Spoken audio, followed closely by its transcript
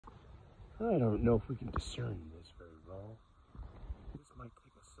I don't know if we can discern this very well. This might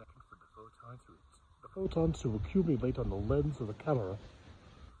take a second for the photons to accumulate on the lens of the camera.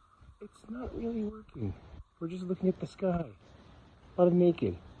 It's not really working. We're just looking at the sky. A lot of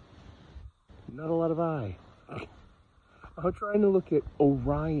naked. Not a lot of eye. I'm trying to look at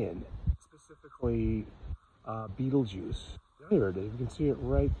Orion, specifically Betelgeuse. There it is. You can see it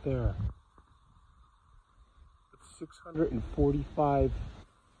right there. It's 645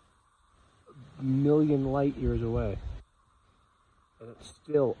 million light years away. And it's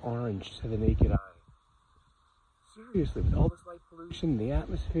still orange to the naked eye. Seriously, with all this light pollution in the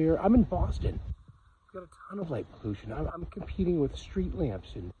atmosphere, I'm in Boston. We've got a ton of light pollution. I'm competing with street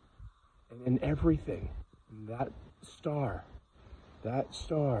lamps and everything. And that star,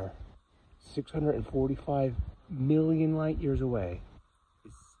 645 million light years away,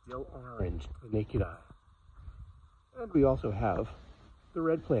 is still orange to the naked eye. And we also have the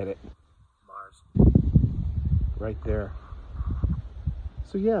red planet, Mars, right there.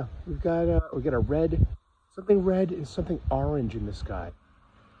 So yeah, we got a red, something red and something orange in the sky.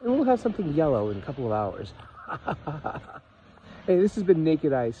 And we'll have something yellow in a couple of hours. Hey, this has been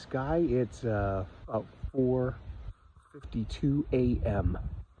Naked Eye Sky. It's about 4:52 a.m.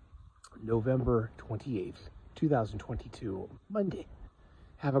 November 28th, 2022, Monday.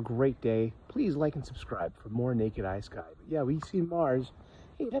 Have a great day. Please like and subscribe for more Naked Eye Sky. But yeah, we see Mars.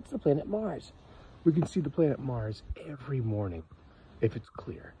 Hey, that's the planet Mars. We can see the planet Mars every morning if it's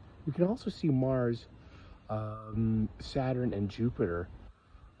clear. We can also see Mars, Saturn, and Jupiter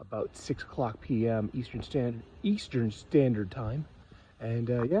about 6 o'clock p.m. Eastern Standard Time. And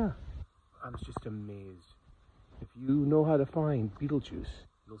yeah, I was just amazed. If you know how to find Betelgeuse,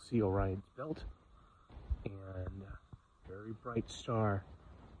 you'll see Orion's belt and a very bright star.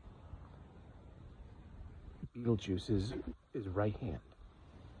 Betelgeuse is right hand.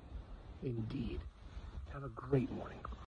 Indeed. Have a great morning.